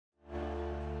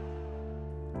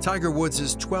Tiger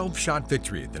Woods' 12-shot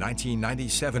victory at the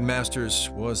 1997 Masters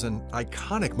was an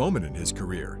iconic moment in his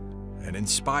career and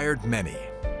inspired many.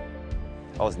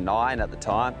 I was 9 at the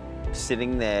time.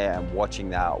 Sitting there and watching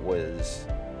that was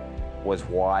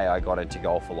why I got into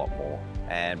golf a lot more.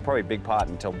 And probably a big part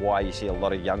into why you see a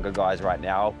lot of younger guys right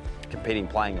now competing,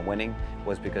 playing and winning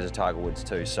was because of Tiger Woods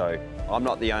too. So I'm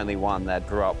not the only one that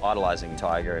grew up idolizing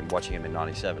Tiger and watching him in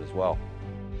 '97 as well.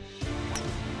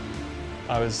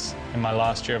 I was in my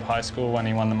last year of high school when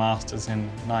he won the Masters in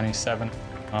 '97.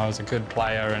 I was a good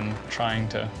player and trying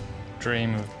to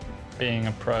dream of being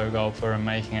a pro golfer and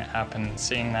making it happen.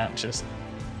 Seeing that just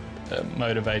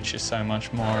motivates you so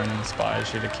much more and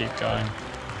inspires you to keep going.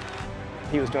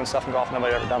 He was doing stuff in golf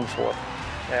nobody had ever done before.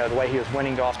 The way he was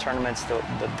winning golf tournaments, the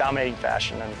dominating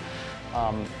fashion, and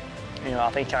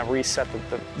I think kind of reset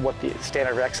what the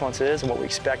standard of excellence is and what we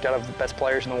expect out of the best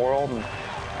players in the world, and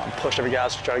pushed every guy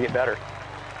to try to get better.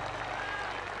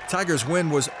 Tiger's win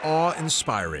was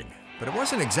awe-inspiring, but it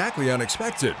wasn't exactly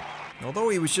unexpected. Although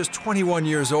he was just 21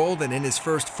 years old and in his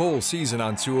first full season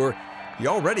on tour, he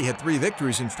already had 3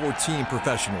 victories in 14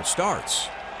 professional starts.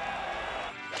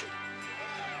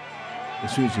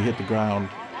 As soon as he hit the ground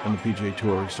on the PGA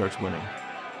Tour, he starts winning.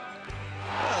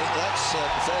 Well, that's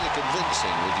fairly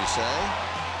convincing, would you say?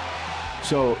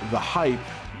 So the hype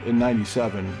in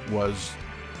 '97 was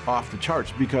off the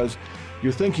charts because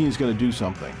you're thinking he's going to do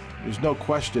something. There's no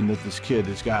question that this kid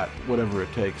has got whatever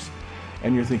it takes.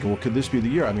 And you're thinking, well, could this be the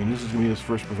year? I mean, this is going to be his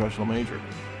first professional major.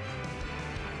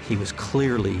 He was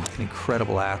clearly an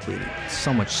incredible athlete,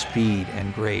 so much speed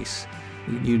and grace.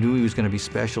 You knew he was going to be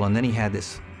special, and then he had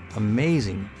this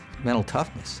amazing mental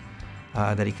toughness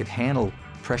that he could handle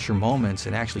pressure moments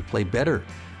and actually play better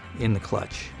in the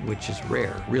clutch, which is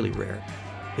rare, really rare.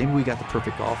 Maybe we got the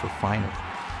perfect golfer finally.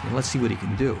 And let's see what he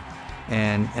can do.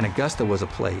 And Augusta was a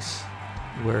place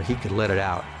where he could let it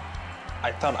out.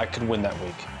 I thought I could win that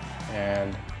week,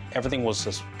 and everything was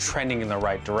just trending in the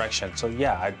right direction. So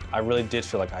yeah, I really did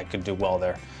feel like I could do well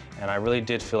there. And I really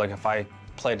did feel like if I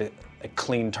played a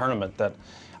clean tournament that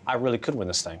I really could win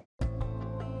this thing.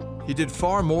 He did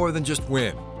far more than just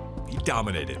win. He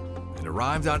dominated and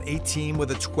arrived on 18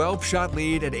 with a 12-shot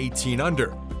lead at 18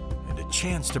 under and a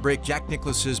chance to break Jack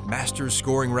Nicklaus's Masters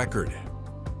scoring record.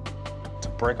 To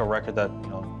break a record that,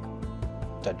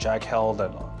 that Jack held,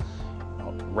 and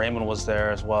Raymond was there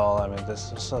as well. I mean,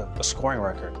 this is a scoring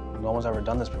record. No one's ever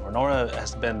done this before. No one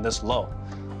has been this low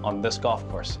on this golf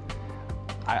course.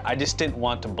 I just didn't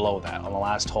want to blow that on the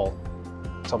last hole.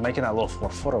 So making that little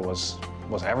 4-footer was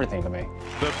everything to me.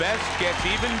 The best gets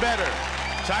even better.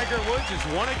 Tiger Woods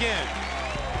has won again.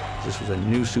 This was a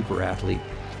new super athlete,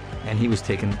 and he was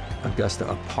taking Augusta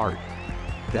apart.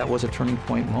 That was a turning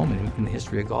point moment in the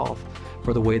history of golf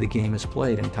for the way the game is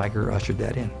played, and Tiger ushered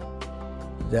that in.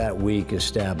 That week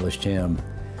established him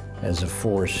as a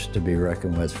force to be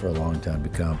reckoned with for a long time to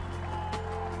come.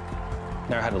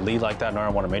 Never had a lead like that,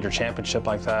 never won a major championship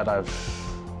like that. I've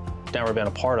never been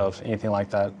a part of anything like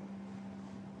that.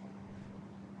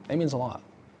 It means a lot.